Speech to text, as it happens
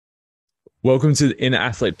Welcome to the Inner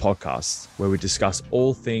Athlete Podcast, where we discuss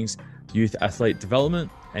all things youth athlete development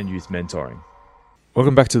and youth mentoring.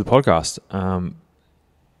 Welcome back to the podcast.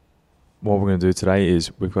 What we're going to do today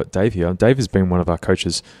is we've got Dave here. Dave has been one of our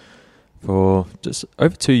coaches for just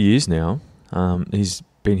over 2 years now. He's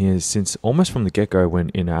been here since almost from the get-go when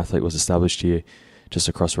Inner Athlete was established here, just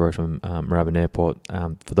across the road from Moorabbin Airport.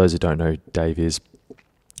 For those who don't know,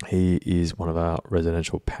 he is one of our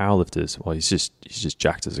residential powerlifters. Well, he's just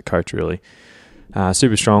jacked as a coach, really.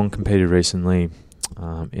 Super strong, competed recently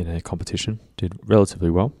in a competition, did relatively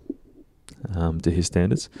well to his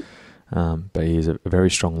standards. But he is a very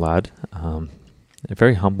strong lad, a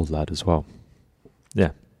very humble lad as well. Yeah.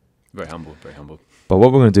 Very humble, very humble. But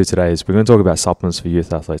what we're going to do today is we're going to talk about supplements for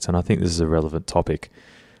youth athletes, and I think this is a relevant topic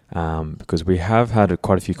because we have had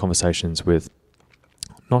quite a few conversations with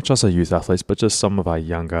not just our youth athletes, but just some of our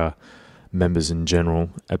younger members in general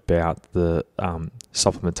about the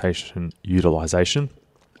supplementation utilization,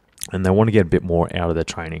 and they want to get a bit more out of their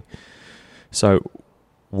training. So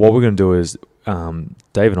what we're going to do is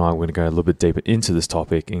Dave and I are going to go a little bit deeper into this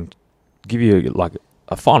topic and give you like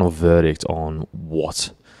a final verdict on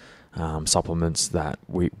what supplements that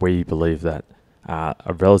we believe that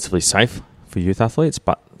are relatively safe for youth athletes,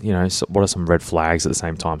 but so what are some red flags at the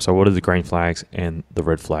same time? So what are the green flags and the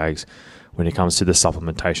red flags when it comes to the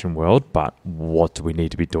supplementation world, but what do we need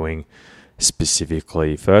to be doing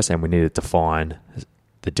specifically first? And we need to define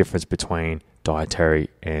the difference between dietary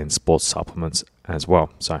and sports supplements as well.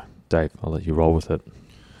 So Dave, I'll let you roll with it.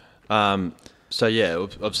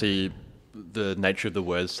 Obviously the nature of the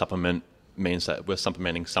word supplement means that we're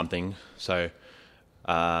supplementing something. So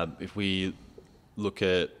if we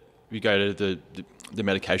go to the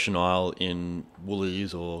medication aisle in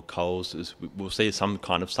Woolies or Coles, we'll see some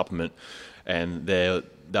kind of supplement, and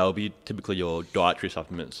they'll be typically your dietary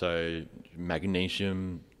supplement, so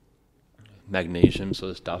magnesium sort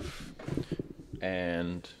of stuff,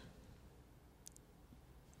 and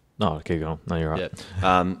no, keep going. No, you're right.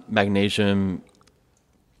 Yeah, magnesium,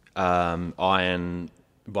 iron,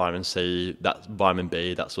 vitamin C, vitamin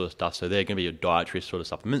B, that sort of stuff. So they're going to be your dietary sort of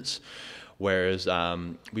supplements. Whereas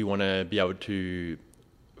we want to be able to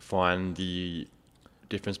find the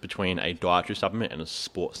difference between a dietary supplement and a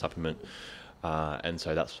sports supplement. And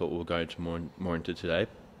so that's what we'll go into more into today.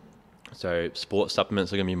 So sports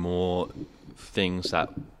supplements are going to be more things that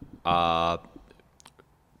are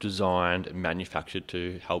designed and manufactured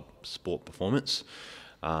to help sport performance.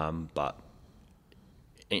 But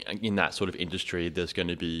in that sort of industry, there's going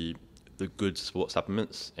to be the good sports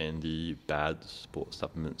supplements and the bad sports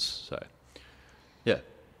supplements. So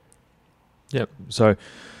Yeah. So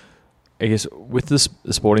I guess with the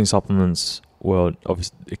sporting supplements world,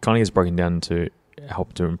 obviously it kind of gets broken down to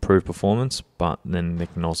help to improve performance, but then they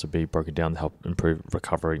can also be broken down to help improve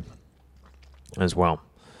recovery as well.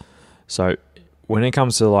 So when it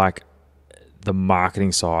comes to like the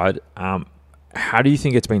marketing side, how do you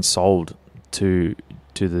think it's been sold to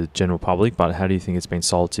the general public, but how do you think it's been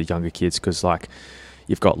sold to younger kids? Because like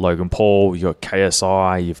you've got Logan Paul, you've got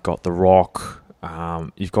KSI, you've got The Rock,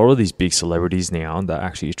 you've got all these big celebrities now that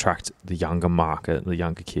actually attract the younger market, the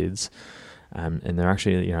younger kids, and they're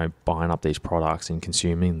actually buying up these products and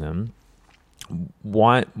consuming them.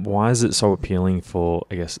 Why is it so appealing for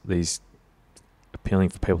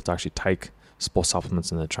people to actually take sports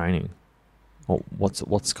supplements in their training? Or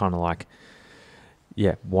what's kind of like,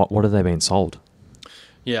 what are they being sold?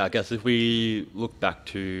 Yeah, I guess if we look back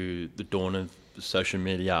to the dawn of social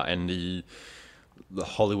media and the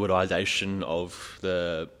Hollywoodization of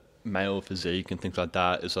the male physique and things like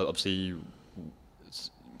that, is obviously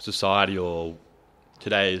society or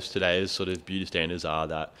today's sort of beauty standards are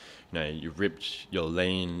that you're ripped, you're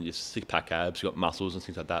lean, you're six-pack abs, you've got muscles and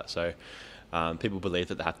things like that. So people believe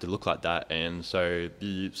that they have to look like that, and so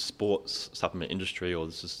the sports supplement industry, or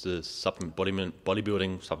this is the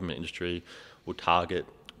bodybuilding supplement industry, will target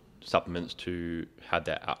supplements to have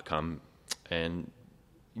that outcome. And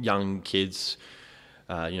young kids,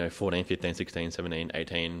 14, 15, 16, 17,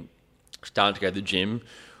 18, starting to go to the gym,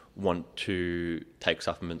 want to take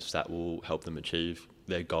supplements that will help them achieve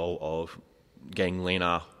their goal of getting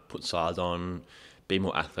leaner, put size on, be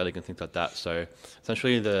more athletic and things like that. So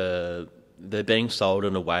essentially they're being sold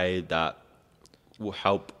in a way that will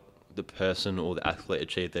help the person or the athlete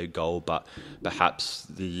achieve their goal, but perhaps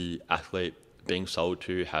the athlete being sold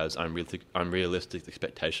to has unrealistic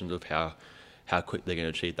expectations of how quick they're going to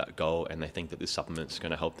achieve that goal, and they think that this supplement's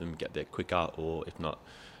going to help them get there quicker, or if not,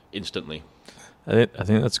 instantly. I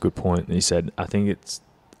think that's a good point. You said, I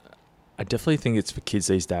definitely think it's for kids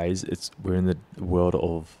these days. We're in the world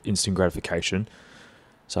of instant gratification.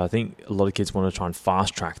 So I think a lot of kids want to try and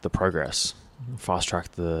fast track the progress, fast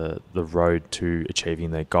track the road to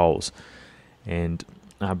achieving their goals. And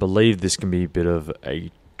I believe this can be a bit of a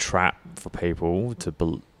trap for people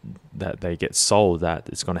that they get sold that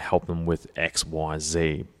it's going to help them with X, Y,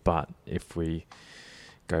 Z. But if we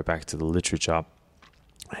go back to the literature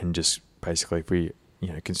and just basically if we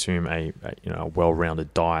consume a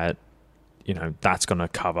well-rounded diet, that's going to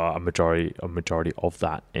cover a majority of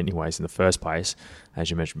that anyways in the first place. As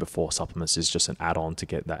you mentioned before, supplements is just an add-on to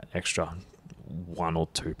get that extra 1 or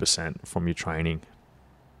 2% from your training.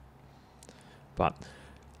 But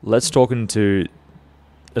let's go a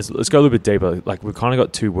little bit deeper. Like, we've kind of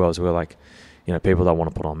got two worlds. We're like, people that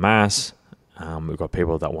want to put on mass. We've got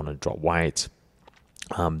people that want to drop weight.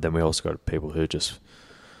 Then we also got people who just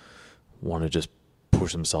want to just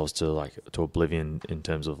push themselves to oblivion in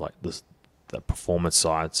terms of like the performance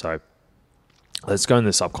side. So let's go in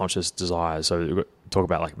the subconscious desire. So we talk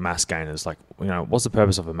about like mass gainers. Like, what's the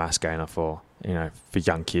purpose of a mass gainer for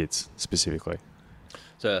young kids specifically?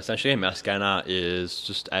 So essentially, a mass gainer is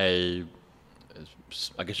just I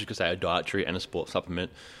guess you could say a dietary and a sports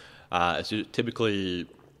supplement. It's typically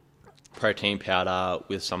protein powder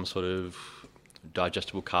with some sort of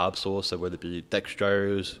digestible carb source, so whether it be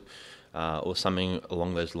dextrose or something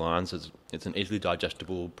along those lines. It's an easily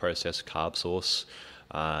digestible processed carb source,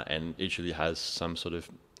 and usually has some sort of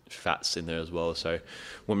fats in there as well. So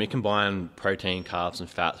when we combine protein, carbs and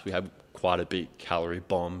fats, we have quite a big calorie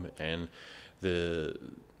bomb. And the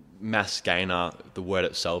mass gainer, the word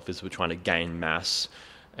itself is we're trying to gain mass,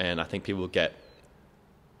 and I think people get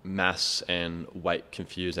mass and weight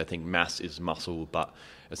confused. I think mass is muscle, but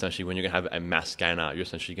essentially when you're going to have a mass gainer, you're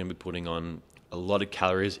essentially going to be putting on a lot of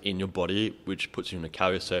calories in your body, which puts you in a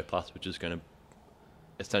calorie surplus, which is going to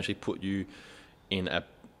essentially put you in a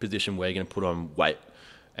position where you're going to put on weight.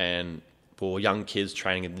 And for young kids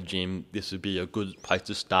training at the gym, this would be a good place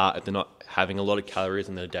to start if they're not having a lot of calories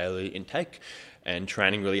in their daily intake and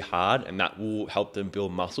training really hard, and that will help them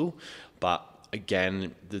build muscle. But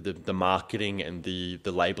again, the marketing and the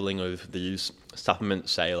labeling of these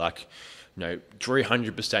supplements say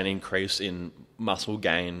 300% increase in muscle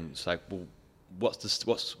gain. It's like, well,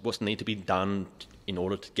 what's need to be done in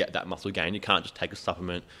order to get that muscle gain? You can't just take a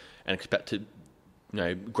supplement and expect to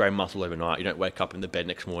grow muscle overnight. You don't wake up in the bed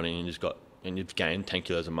next morning and you've gained 10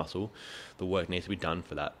 kilos of muscle. The work needs to be done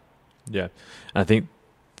for that. Yeah, and I think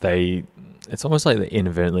it's almost like they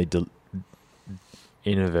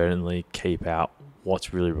inadvertently keep out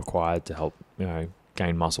what's really required to help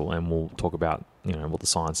gain muscle, and we'll talk about what the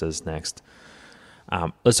science says next.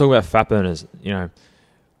 Let's talk about fat burners.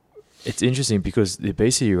 It's interesting because the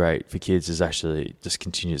obesity rate for kids is actually just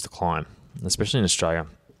continues to climb, especially in Australia.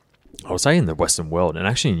 I would say in the Western world, and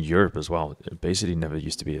actually in Europe as well. Obesity never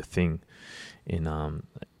used to be a thing in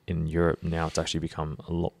Europe. Now it's actually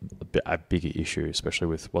become a bigger issue, especially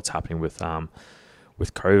with what's happening with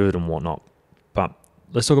COVID and whatnot. But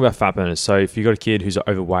let's talk about fat burners. So if you've got a kid who's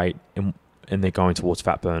overweight and they're going towards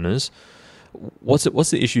fat burners, what's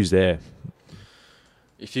the issues there?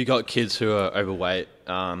 If you've got kids who are overweight,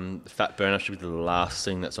 fat burner should be the last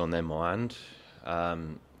thing that's on their mind.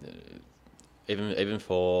 Even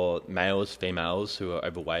for males, females who are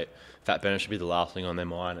overweight, fat burner should be the last thing on their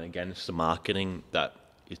mind. And again, it's the marketing that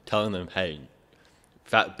is telling them, hey,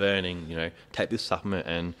 fat burning, take this supplement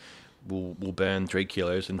and we'll burn 3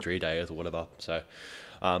 kilos in 3 days or whatever. So,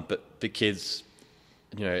 but the kids,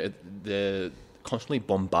 they're constantly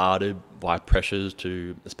bombarded by pressures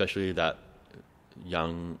to, especially that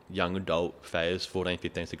young adult phase, 14,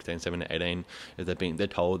 15, 16, 17, 18, is they're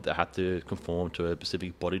told they have to conform to a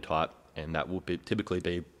specific body type, and that will typically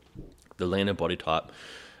be the leaner body type,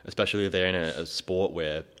 especially if they're in a sport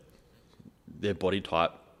where their body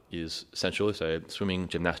type is essential, so swimming,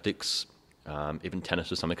 gymnastics, even tennis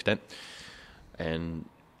to some extent. And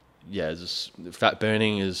fat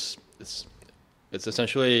burning is it's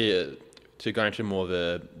essentially to go into more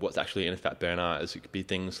of what's actually in a fat burner. It could be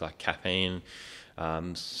things like caffeine,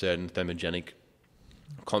 certain thermogenic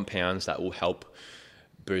compounds that will help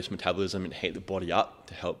boost metabolism and heat the body up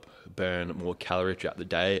to help burn more calories throughout the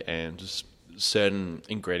day, and just certain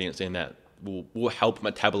ingredients in that will help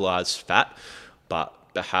metabolize fat,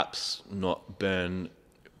 but perhaps not burn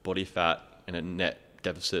body fat in a net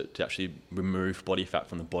deficit to actually remove body fat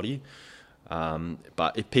from the body.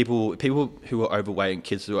 But if people who are overweight and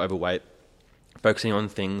kids who are overweight, focusing on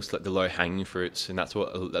things like the low-hanging fruits, and that's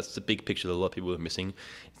the big picture that a lot of people are missing.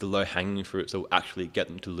 The low-hanging fruits that will actually get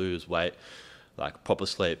them to lose weight, like proper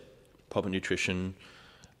sleep, proper nutrition,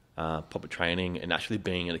 proper training, and actually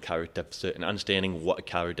being in a calorie deficit and understanding what a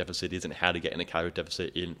calorie deficit is and how to get in a calorie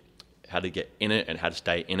deficit in how to get in it and how to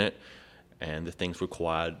stay in it, and the things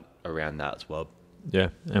required around that as well. Yeah,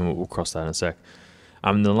 and we'll cross that in a sec.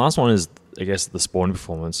 The last one is, I guess, the sporting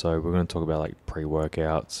performance. So we're going to talk about like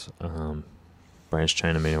pre-workouts, branched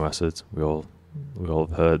chain amino acids. We all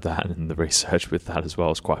have heard that, and the research with that as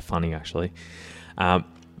well is quite funny actually.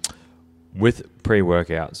 With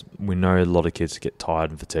pre-workouts, we know a lot of kids get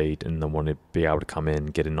tired and fatigued, and they want to be able to come in,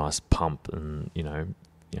 get a nice pump, and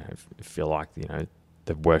feel like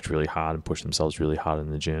they've worked really hard and pushed themselves really hard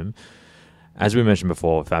in the gym. As we mentioned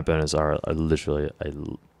before, fat burners are literally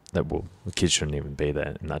the kids shouldn't even be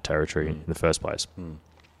there in that territory in the first place.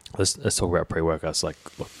 Let's talk about pre-workouts. Like,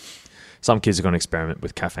 look, some kids are going to experiment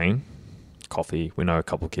with caffeine, coffee. We know a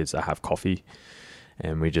couple of kids that have coffee,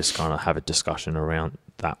 and we just kind of have a discussion around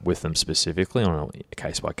that with them specifically on a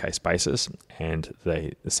case-by-case basis. And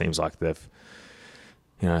it seems like they've,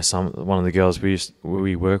 one of the girls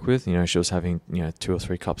we work with, she was having 2 or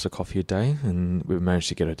 3 cups of coffee a day, and we managed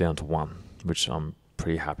to get her down to 1, which I'm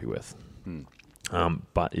pretty happy with.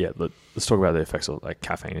 But yeah, let's talk about the effects of like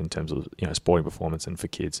caffeine in terms of sporting performance and for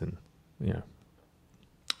kids, and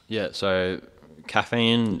Yeah, so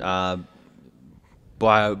caffeine,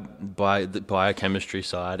 by the biochemistry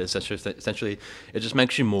side, essentially it just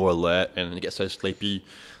makes you more alert and it gets those sleepy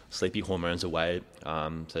hormones away.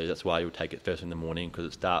 So that's why you'll take it first in the morning, because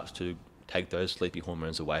it starts to take those sleepy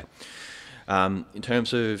hormones away. In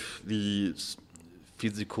terms of the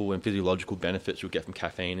physical and physiological benefits you'll get from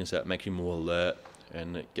caffeine, is that it makes you more alert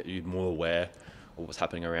and it get you more aware of what's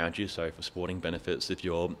happening around you. So for sporting benefits, if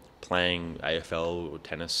you're playing AFL or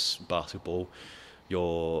tennis, basketball,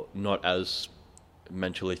 you're not as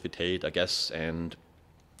mentally fatigued, I guess, and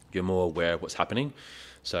you're more aware of what's happening.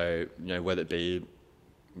 So whether it be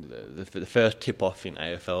the first tip off in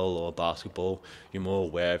AFL or basketball, you're more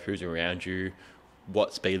aware of who's around you,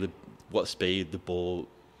 what speed the ball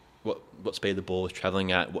is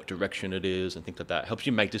traveling at, what direction it is, and things like that. It helps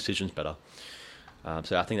you make decisions better.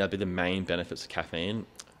 So I think that'd be the main benefits of caffeine.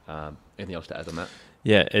 Anything else to add on that?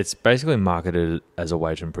 Yeah, it's basically marketed as a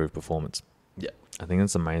way to improve performance. Yeah, I think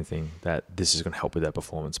that's the main thing, that this is going to help with that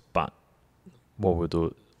performance. But what we'll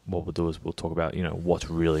do is we'll talk about what's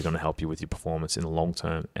really going to help you with your performance in the long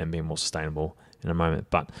term and being more sustainable in a moment.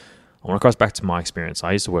 But I want to cross back to my experience.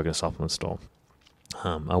 I used to work in a supplement store.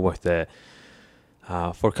 I worked there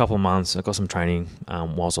for a couple of months. I got some training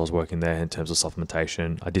whilst I was working there in terms of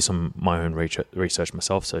supplementation. I did some of my own research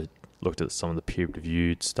myself, so looked at some of the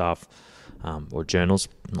peer-reviewed stuff or journals,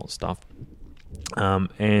 not stuff.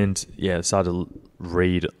 And yeah, started to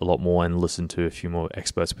read a lot more and listen to a few more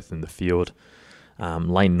experts within the field.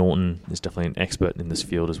 Lane Norton is definitely an expert in this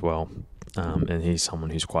field as well, and he's someone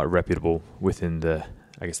who's quite reputable within the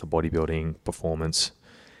bodybuilding, performance,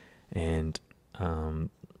 and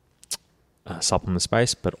supplement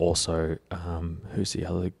space. But also, who's the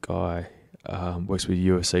other guy? Works with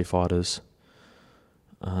UFC fighters.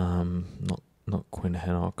 Not Quinn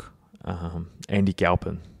Hannock. Andy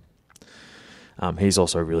Galpin. He's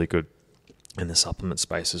also really good in the supplement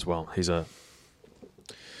space as well. He's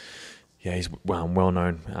well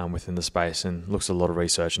known within the space and looks at a lot of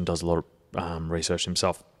research and does a lot of research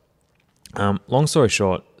himself. Long story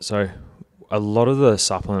short, so a lot of the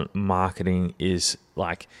supplement marketing is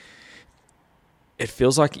like, it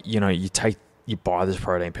feels like you buy this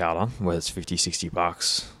protein powder, whether it's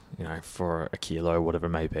 $50-$60, for a kilo, whatever it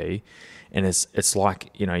may be, and it's like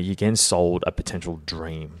you're getting sold a potential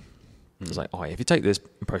dream. It's like, if you take this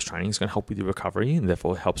post training, it's going to help with your recovery, and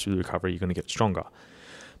therefore it helps with the recovery. You're going to get stronger.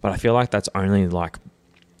 But I feel like that's only like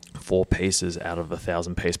 4 pieces out of a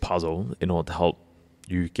 1,000-piece puzzle in order to help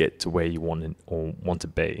you get to where you want to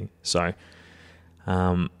be. So,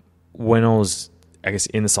 when I was,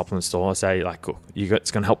 in the supplement store, I say like, cool,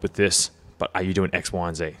 it's going to help with this, but are you doing X, Y,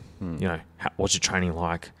 and Z? What's your training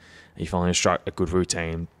like? Are you following a good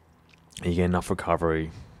routine? Are you getting enough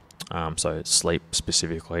recovery? So sleep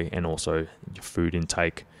specifically, and also your food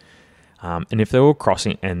intake. And if they were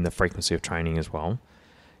crossing, and the frequency of training as well,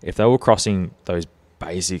 if they were crossing those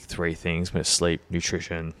basic 3 things, with sleep,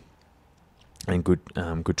 nutrition, and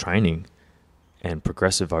good training, and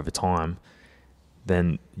progressive over time,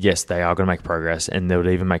 then yes, they are going to make progress, and they would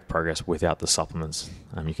even make progress without the supplements.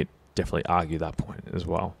 You could definitely argue that point as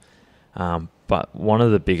well. But one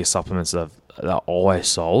of the biggest supplements that are always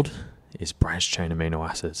sold is branched chain amino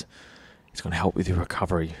acids. It's going to help with your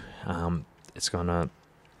recovery. It's going to...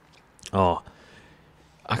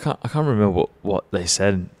 I can't remember what they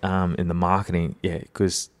said in the marketing. Yeah,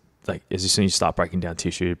 because like as soon as you start breaking down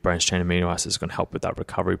tissue, branched chain amino acids is going to help with that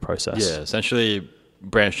recovery process. Yeah, essentially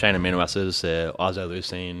branched chain amino acids, they're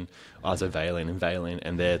isoleucine, isovaline, and valine,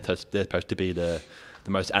 and they're supposed to be the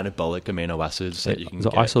the most anabolic amino acids that you can Is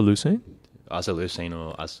it get. isoleucine?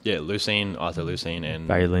 Leucine, isoleucine, and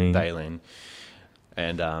Valine.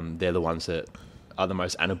 And they're the ones that are the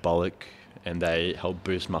most anabolic, and they help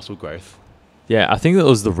boost muscle growth. Yeah, I think that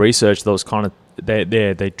was the research that was kind of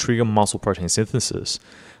they trigger muscle protein synthesis,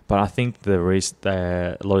 but I think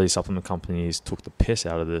a lot of these supplement companies took the piss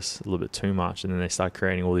out of this a little bit too much, and then they started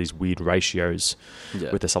creating all these weird ratios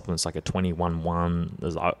with their supplements, like a 20-1-1.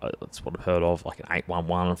 That's what I've heard of, like an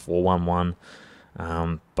 8-1-1 and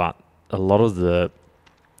 4-1-1. But a lot of the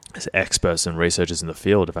experts and researchers in the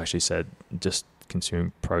field have actually said just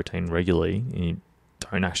consume protein regularly, and you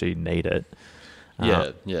don't actually need it.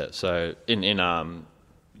 So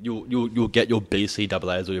you'll get your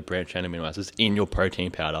BCAAs or your branched chain amino acids in your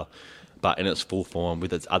protein powder, but in its full form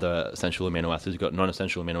with its other essential amino acids. You've got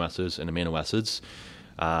non-essential amino acids and amino acids.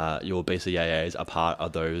 Your BCAAs are part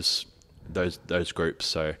of those groups.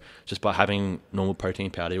 So just by having normal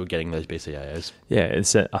protein powder, you're getting those BCAAs.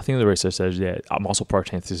 Yeah, I think the research says muscle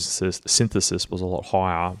protein synthesis was a lot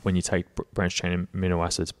higher when you take branched chain amino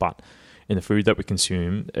acids, but in the food that we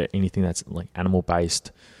consume, anything that's like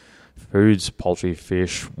animal-based foods, poultry,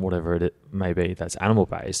 fish, whatever it may be, that's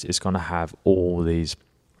animal-based, is going to have all these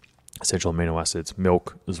essential amino acids.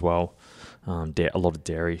 Milk as well. A lot of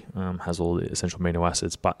dairy has all the essential amino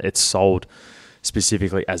acids, but it's sold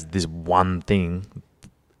specifically as this one thing,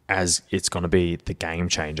 as it's going to be the game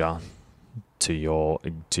changer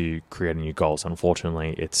to creating your goals.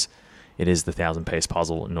 Unfortunately, it is the 1,000-piece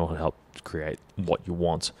puzzle in order to help create what you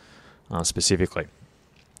want. Specifically.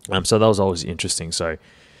 So that was always interesting. So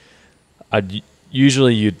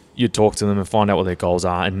usually you'd talk to them and find out what their goals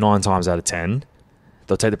are, and 9 times out of 10,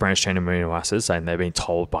 they'll take the branched chain amino acids, saying they've been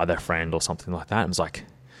told by their friend or something like that. And it's like,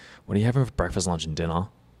 what are you having for breakfast, lunch, and dinner?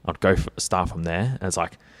 I'd start from there. And it's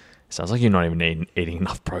like, it sounds like you're not even eating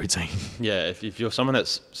enough protein. Yeah, if you're someone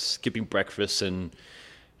that's skipping breakfast and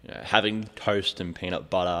having toast and peanut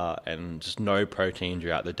butter and just no protein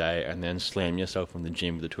throughout the day, and then slam yourself from the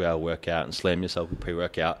gym with a 2-hour workout and slam yourself with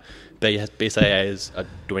pre-workout, BCAAs are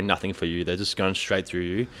doing nothing for you. They're just going straight through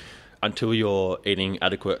you until you're eating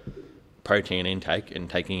adequate protein intake and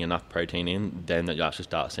taking enough protein in, then that you actually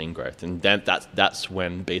start seeing growth. And then that's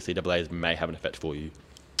when BCAAs may have an effect for you.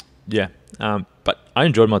 Yeah, but I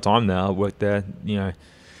enjoyed my time there. I worked there.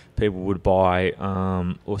 People would buy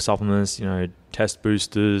or supplements, test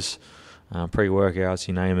boosters, pre-workouts,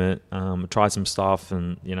 you name it. Tried some stuff,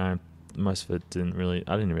 and most of it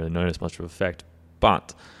I didn't really notice much of effect.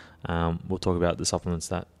 But we'll talk about the supplements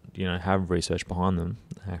that have research behind them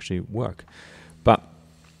that actually work. But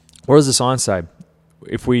what does the science say?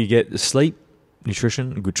 If we get sleep,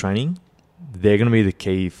 nutrition, and good training, they're going to be the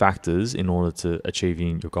key factors in order to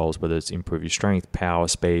achieving your goals, whether it's improve your strength, power,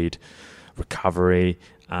 speed, recovery,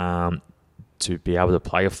 to be able to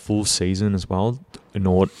play a full season as well, and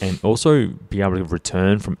also be able to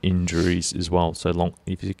return from injuries as well. So long,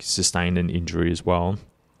 if you sustain an injury as well,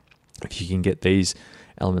 if you can get these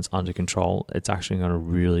elements under control, it's actually going to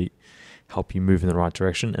really help you move in the right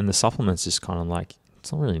direction. And the supplements is kind of like,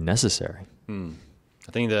 it's not really necessary.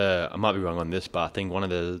 I think I might be wrong on this, but I think one of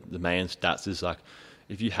the main stats is like,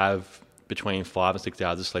 if you have between 5 and 6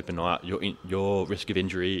 hours of sleep a night, your risk of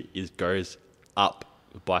injury goes up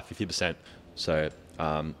by 50%. So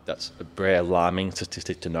that's a very alarming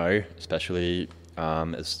statistic to know, especially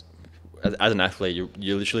as an athlete.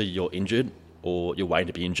 You're injured, or you're waiting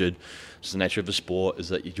to be injured. So the nature of the sport is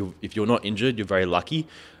that if you're not injured, you're very lucky,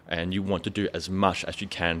 and you want to do as much as you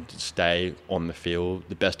can to stay on the field.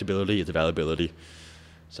 The best ability is availability.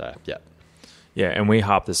 So yeah, and we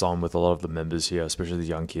harp this on with a lot of the members here, especially the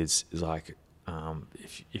young kids. Is like,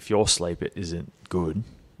 if your sleep isn't good,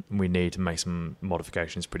 we need to make some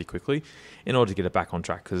modifications pretty quickly in order to get it back on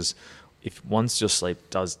track. Because if once your sleep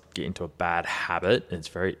does get into a bad habit,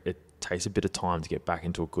 it takes a bit of time to get back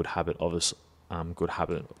into a good habit or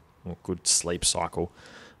good sleep cycle,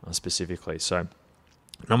 specifically. So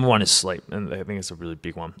number 1 is sleep, and I think it's a really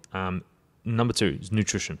big one. Number 2 is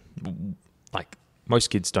nutrition. Like, most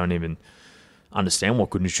kids don't even understand what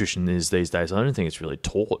good nutrition is these days. I don't think it's really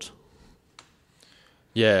taught.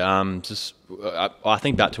 Yeah, I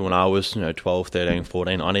think back to when I was 12, 13,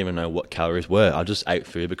 14. I didn't even know what calories were. I just ate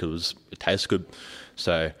food because it tastes good.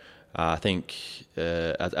 So I think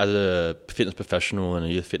as a fitness professional and a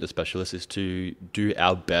youth fitness specialist is to do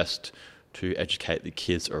our best to educate the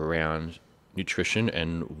kids around nutrition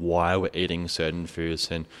and why we're eating certain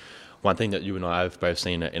foods. And one thing that you and I have both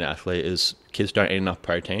seen in an athlete is kids don't eat enough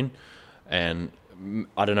protein, and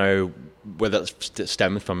I don't know whether it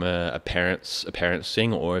stems from a parent's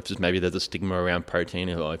thing, or if maybe there's a stigma around protein.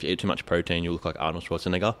 Or if you eat too much protein, you look like Arnold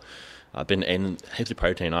Schwarzenegger. I've been eating heaps of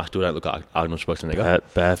protein. I still don't look like Arnold Schwarzenegger.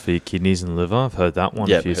 Bad for your kidneys and liver. I've heard that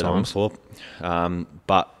one a few times. Before.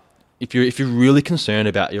 But if you're really concerned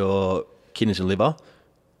about your kidneys and liver,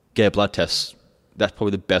 get a blood test. That's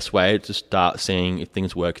probably the best way to start seeing if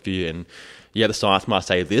things work for you. And yeah, the science might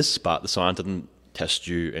say this, but the science doesn't test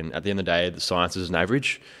you. And at the end of the day, the science is an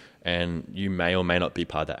average, and you may or may not be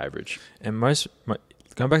part of that average. And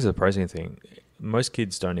going back to the protein thing, most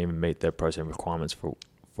kids don't even meet their protein requirements for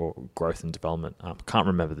growth and development. I can't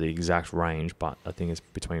remember the exact range, but I think it's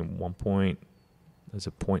between 0.8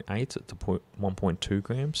 to 1.2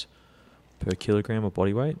 grams per kilogram of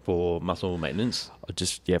body weight For muscle maintenance? Or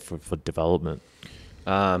just, for development.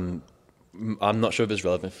 I'm not sure if it's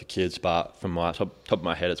relevant for kids, but from my top of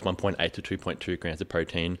my head, it's 1.8 to 2.2 grams of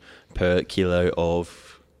protein per kilo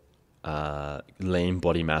of lean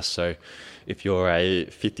body mass. So if you're a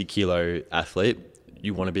 50 kilo athlete,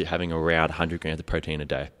 you want to be having around 100 grams of protein a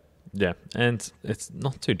day. Yeah, and it's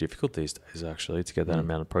not too difficult these days, actually, to get that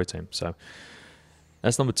amount of protein. So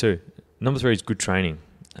that's number 2. Number 3 is good training.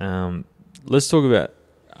 Let's talk about,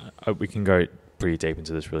 we can go pretty deep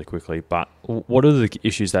into this really quickly, but what are the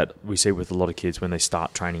issues that we see with a lot of kids when they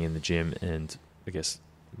start training in the gym and I guess,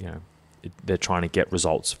 they're trying to get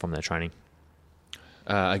results from their training?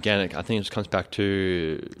 Again, I think it just comes back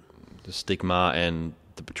to the stigma and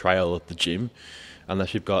the betrayal of the gym.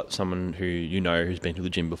 Unless you've got someone who who's been to the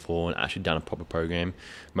gym before and actually done a proper program,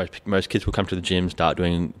 most kids will come to the gym, start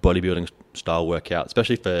doing bodybuilding style workouts,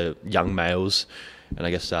 especially for young males, and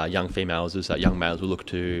I guess young females. Is that young males will look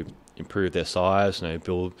to improve their size,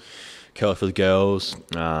 build curl for the girls,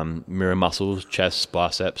 mirror muscles, chest,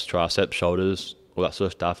 biceps, triceps, shoulders, all that sort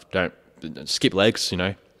of stuff. Don't skip legs,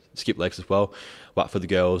 skip legs as well. But for the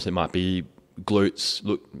girls, it might be glutes,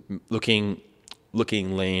 looking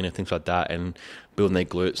lean and things like that, and building their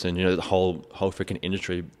glutes, and the whole freaking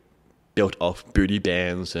industry built off booty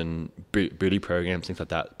bands and booty programs, things like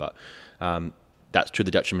that. But that's to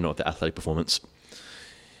the detriment of the athletic performance.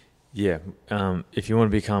 Yeah, if you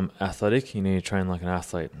want to become athletic, you need to train like an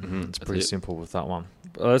athlete. Mm-hmm. It's pretty simple with that one.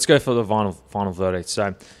 But let's go for the final verdict.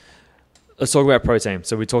 So let's talk about protein.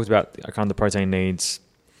 So we talked about kind of the protein needs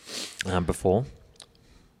before.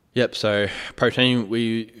 Yep. So protein,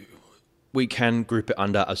 we can group it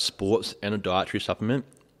under a sports and a dietary supplement.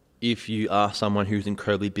 If you are someone who's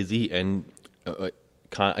incredibly busy and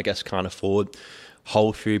can't afford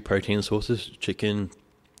whole food protein sources, chicken,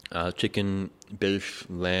 beef,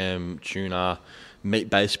 lamb, tuna,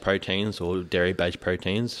 meat-based proteins or dairy-based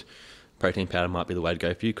proteins, protein powder might be the way to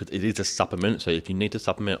go for you because it is a supplement. So if you need to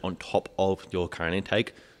supplement on top of your current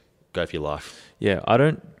intake, go for your life. Yeah, I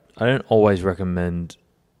don't always recommend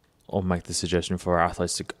or make the suggestion for our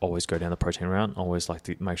athletes to always go down the protein route. I always like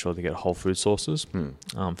to make sure they get whole food sources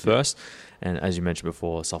first. And as you mentioned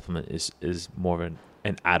before, a supplement is more of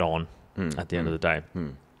an add-on at the end of the day.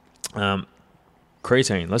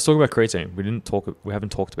 Creatine. Let's talk about creatine. We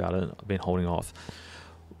haven't talked about it. I've been holding off.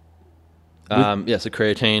 So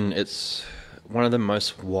creatine, it's one of the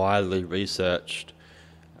most widely researched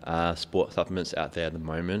sport supplements out there at the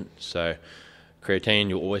moment. So creatine,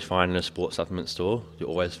 you'll always find in a sports supplement store. You'll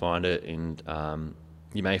always find it in,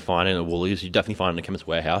 you may find it in a Woolies. You definitely find it in a Chemist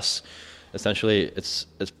Warehouse. Essentially, it's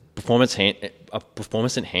a performance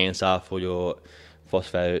enhancer for your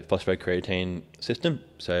phosphocreatine system.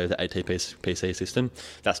 So the ATP-PC system.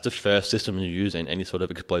 That's the first system you use in any sort of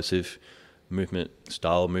explosive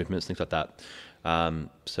style movements, things like that.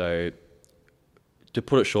 So to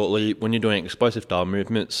put it shortly, when you're doing explosive style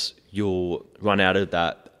movements, you'll run out of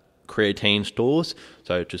that creatine stores,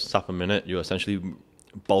 so to supplement it, you're essentially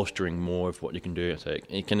bolstering more of what you can do. So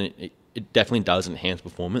it definitely does enhance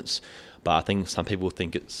performance, but I think some people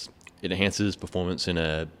think it enhances performance in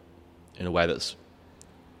a way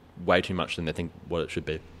way too much than they think what it should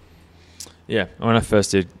be. Yeah, when I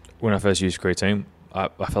first used creatine, I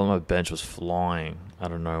felt like my bench was flying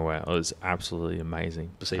out of nowhere. It was absolutely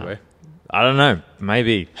amazing. Placebo? I don't know.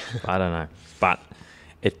 Maybe. I don't know. But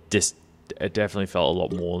it definitely felt a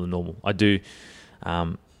lot more than normal. I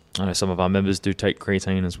know some of our members do take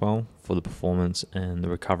creatine as well for the performance and the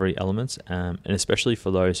recovery elements, and especially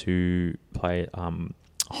for those who play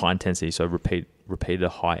high intensity, so repeated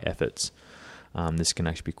high efforts. This can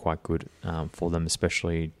actually be quite good for them,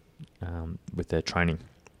 especially with their training.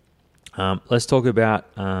 Let's talk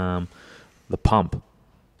about the pump.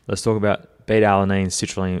 Let's talk about beta-alanine,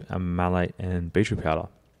 citrulline, malate, and beetroot powder.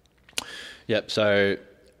 Yep, so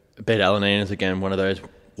beta-alanine is, again, one of those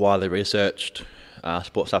widely researched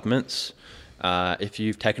sports supplements. If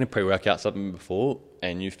you've taken a pre-workout supplement before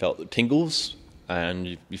and you felt the tingles and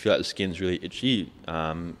you feel like the skin's really itchy,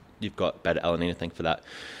 you've got beta-alanine to thank for that.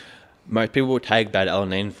 Most people will take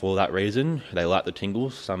beta-alanine for that reason. They like the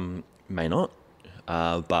tingles. Some may not.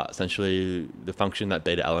 But essentially, the function that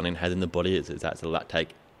beta-alanine has in the body is that it's a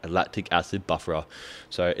lactic acid bufferer.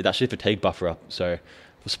 So it's actually a fatigue bufferer. So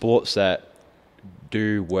for sports that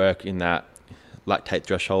do work in that lactate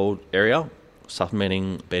threshold area,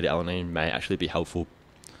 supplementing beta-alanine may actually be helpful.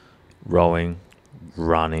 Rowing,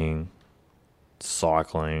 running,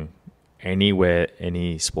 cycling, anywhere,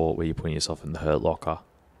 any sport where you're putting yourself in the hurt locker.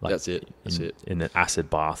 That's it. In an acid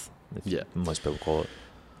bath, Yeah. most people call it.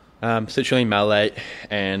 Citrulline malate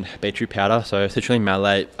and beetroot powder. So citrulline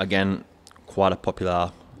malate, again, quite a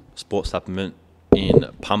popular sports supplement in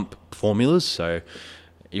pump formulas. So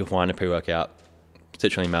you'll find a pre-workout,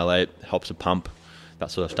 citrulline malate helps to pump, that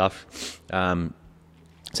sort of stuff.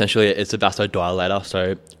 Essentially, it's a vasodilator.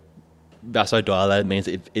 So vasodilator means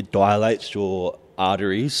it dilates your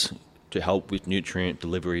arteries to help with nutrient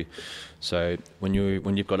delivery. So when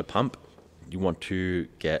you've got a pump, you want to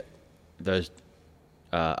get those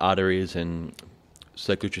arteries and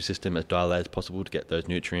circulatory system as dilated as possible to get those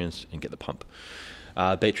nutrients and get the pump.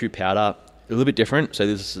 Beetroot powder, a little bit different. So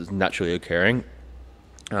this is naturally occurring.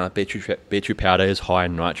 Beetroot powder is high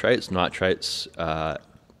in nitrates. Nitrates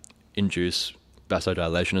induce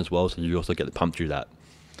vasodilation as well, so you also get the pump through that.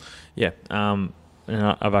 Yeah, and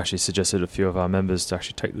I've actually suggested a few of our members to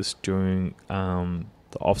actually take this during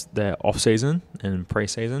their off season and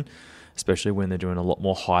pre-season, especially when they're doing a lot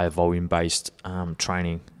more high volume based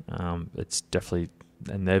training. It's definitely,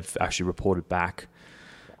 and they've actually reported back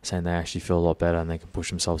saying they actually feel a lot better and they can push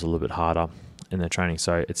themselves a little bit harder in their training.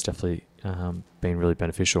 So it's definitely been really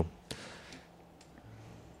beneficial.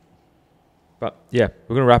 But yeah,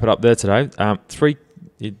 we're going to wrap it up there today.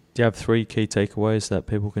 Do you have 3 key takeaways that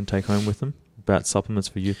people can take home with them about supplements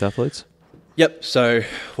for youth athletes? Yep. So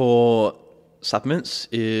for supplements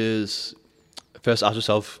is, first ask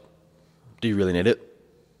yourself, do you really need it?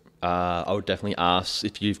 I would definitely ask,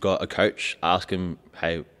 if you've got a coach, ask him,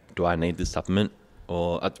 hey, do I need this supplement?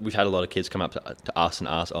 Or we've had a lot of kids come up to us and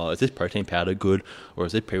ask, is this protein powder good? Or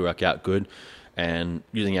is this pre-workout good? And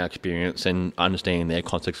using our experience and understanding their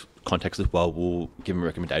context as well, we'll give them a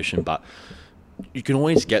recommendation. But you can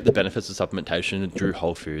always get the benefits of supplementation through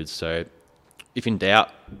whole foods. So if in doubt,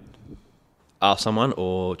 ask someone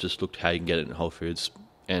or just look how you can get it in whole foods.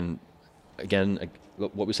 And again,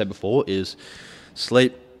 what we said before is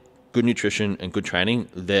sleep, good nutrition and good training.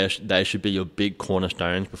 They should be your big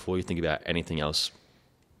cornerstones before you think about anything else.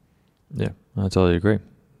 Yeah, I totally agree.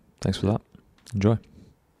 Thanks for that. Enjoy.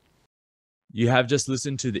 You have just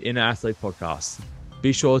listened to the Inner Athlete podcast.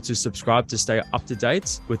 Be sure to subscribe to stay up to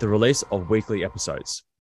date with the release of weekly episodes.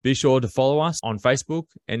 Be sure to follow us on Facebook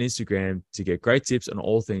and Instagram to get great tips on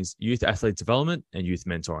all things youth athlete development and youth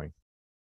mentoring.